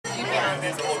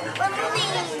Alright,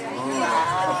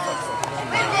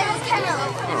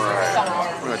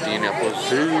 we're at the Indianapolis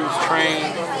Zoo's train.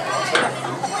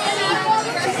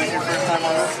 Is this your first time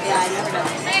on this? Yeah, I never done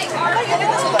it.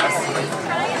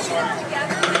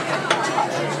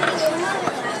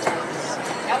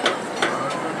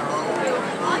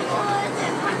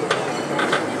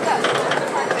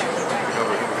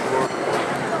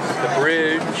 The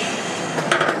bridge.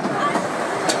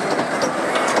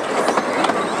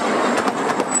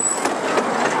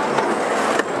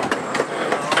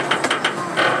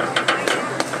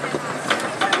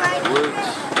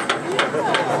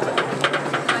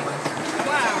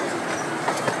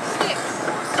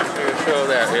 Show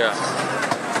that, yeah.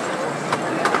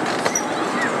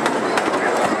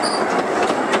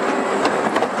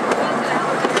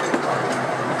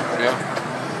 Yeah.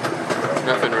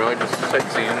 Nothing really, just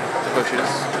sightseeing the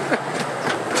bushes.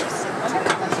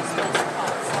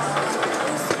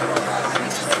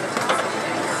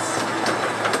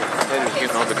 And just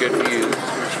getting all the good views. We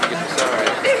should get inside.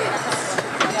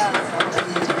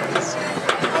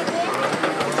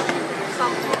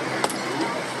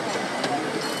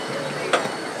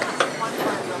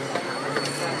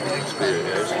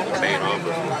 There's the main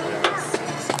office.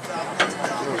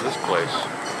 Where's this place?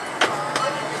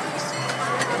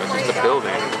 That's just a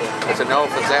building. It's an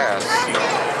elephant's ass.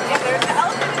 Yeah, there's an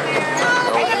elephant there.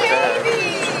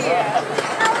 Elephant's ass.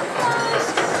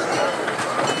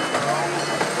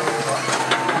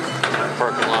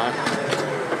 Parking lot.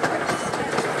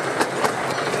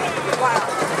 Wow.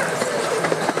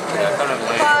 Yeah, kind of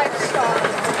lame. 5 stars.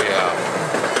 Yeah.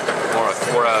 More like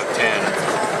 4 out of 10.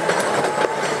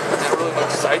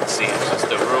 Sightseeing, it's just a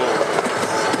real. Well,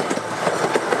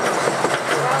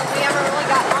 we haven't really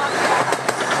got on yet.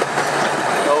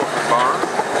 Oh, barn.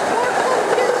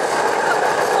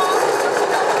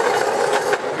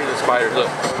 Here's the spiders. Look,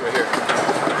 right here.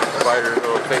 Spiders,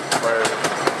 little fake spiders.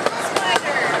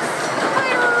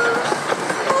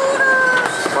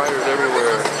 Spiders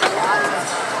everywhere.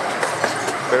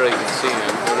 Barely can see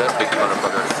him. Look at that big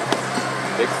motherfucker.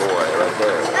 Big boy right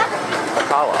there. A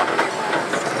koala.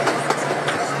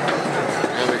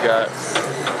 We got,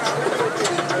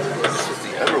 this is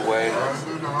the other way.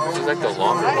 This is like the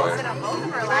longer way.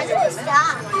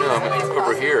 No, I'm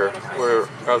over here. We're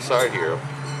outside here.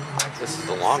 This is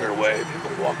the longer way.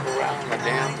 People walk around the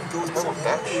damn. I want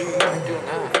that shit. I'm not doing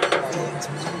that.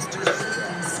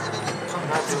 I'm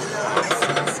not doing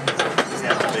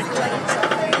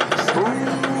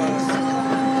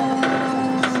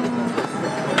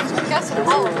I got some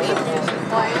Halloween music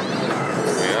playing.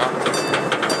 Yeah.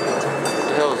 What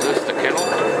the hell is this? The kennel?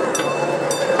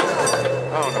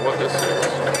 I don't know what this is.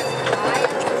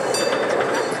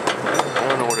 I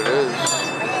don't know what it is.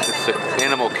 It's the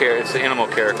animal care. It's the animal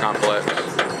care complex.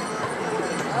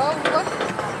 Oh, look.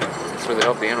 That's where they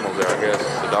help the animals there, I guess.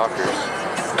 The doctors.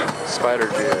 Spider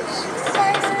jizz.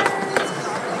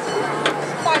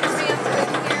 Spider-Man's in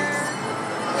here.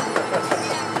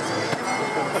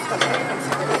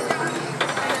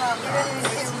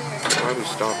 Why are we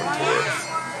stopping for it?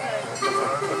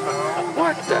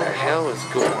 What the hell is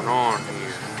going on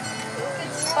here?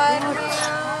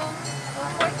 Spider-Man.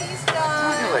 Look what he's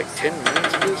done. Only like 10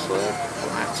 minutes of this left.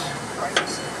 What?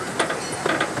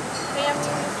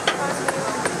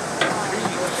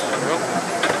 Nope.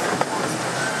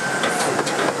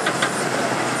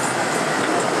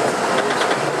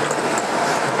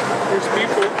 There's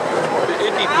people. The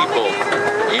indie people.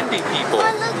 Indie people.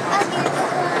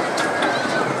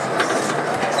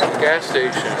 Gas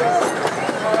station.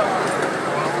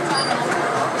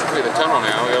 Look at the tunnel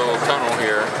now. We got a little tunnel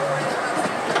here.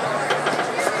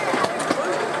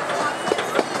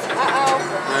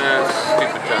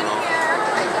 Stupid tunnel.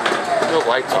 No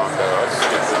lights on though. That's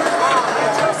stupid.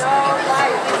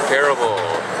 Terrible.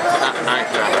 Not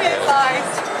nighttime, I guess.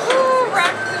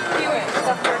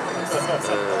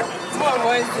 What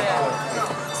was that?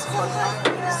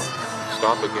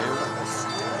 Stop again.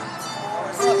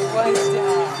 What was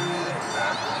that?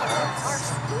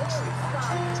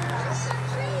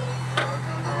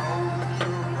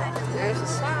 There's a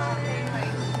sign.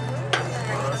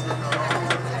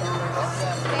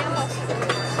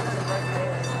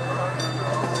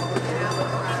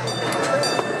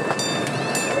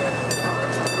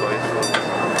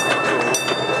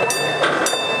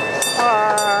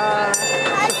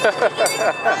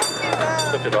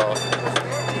 Took it off.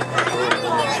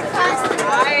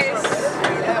 Nice.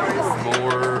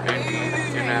 More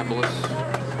Indianapolis.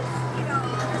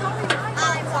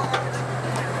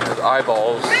 With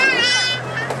eyeballs.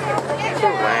 So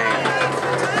lame.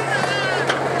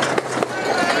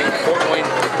 I mean, Fort Wayne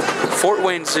Fort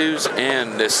Wayne Zoo's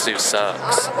and this zoo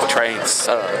sucks. The train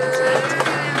sucks.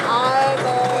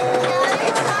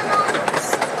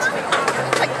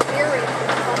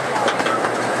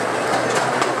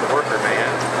 Worker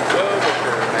man. Go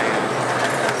worker man.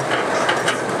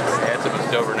 Yeah, it's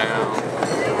almost over now.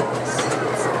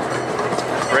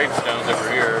 Gravestones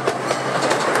over here.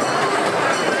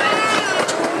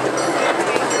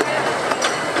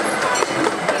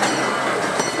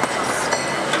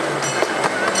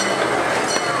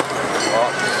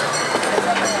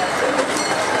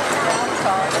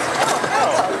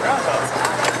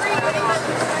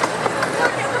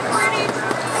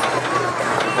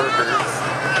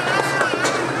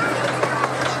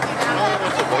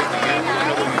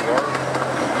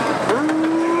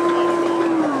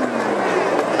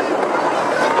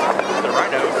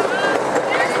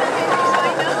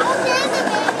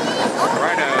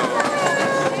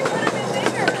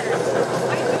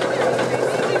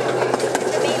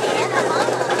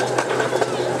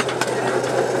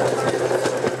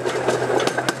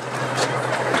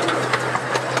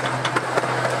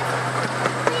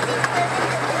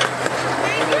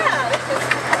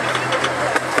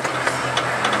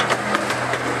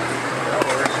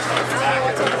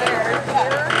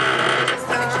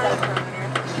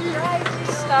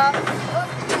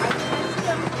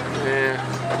 Yeah,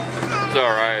 it's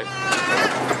alright.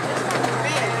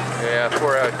 Yeah,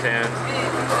 4 out of 10.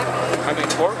 I mean,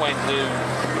 Fort Wayne Zoo,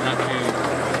 not too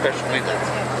special either.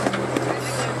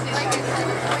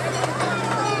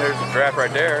 There's a giraffe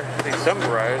right there. I think some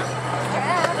variety.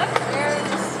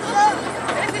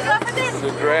 There's a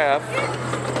giraffe.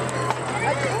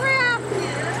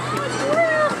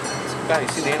 God, you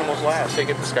see the animals last. They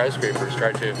get the skyscrapers,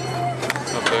 try to.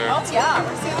 Up there. Oh, yeah,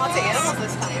 we're seeing lots of animals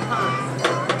this time, huh?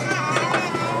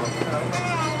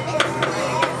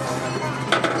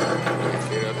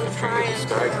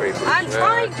 I'm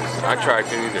trying to. I tried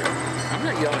to either. I'm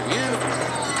not yelling at you.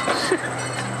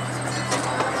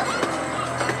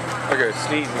 I gotta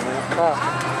sneeze, man.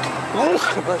 Bless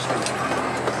me.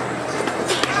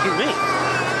 Excuse me.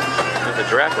 There's a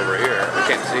giraffe over here. I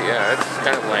can't see. Yeah, it's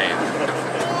kind of lame.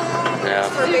 Yeah.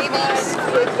 For babies,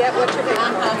 you get what you're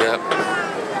paying for. Yep.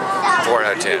 4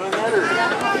 out of 10.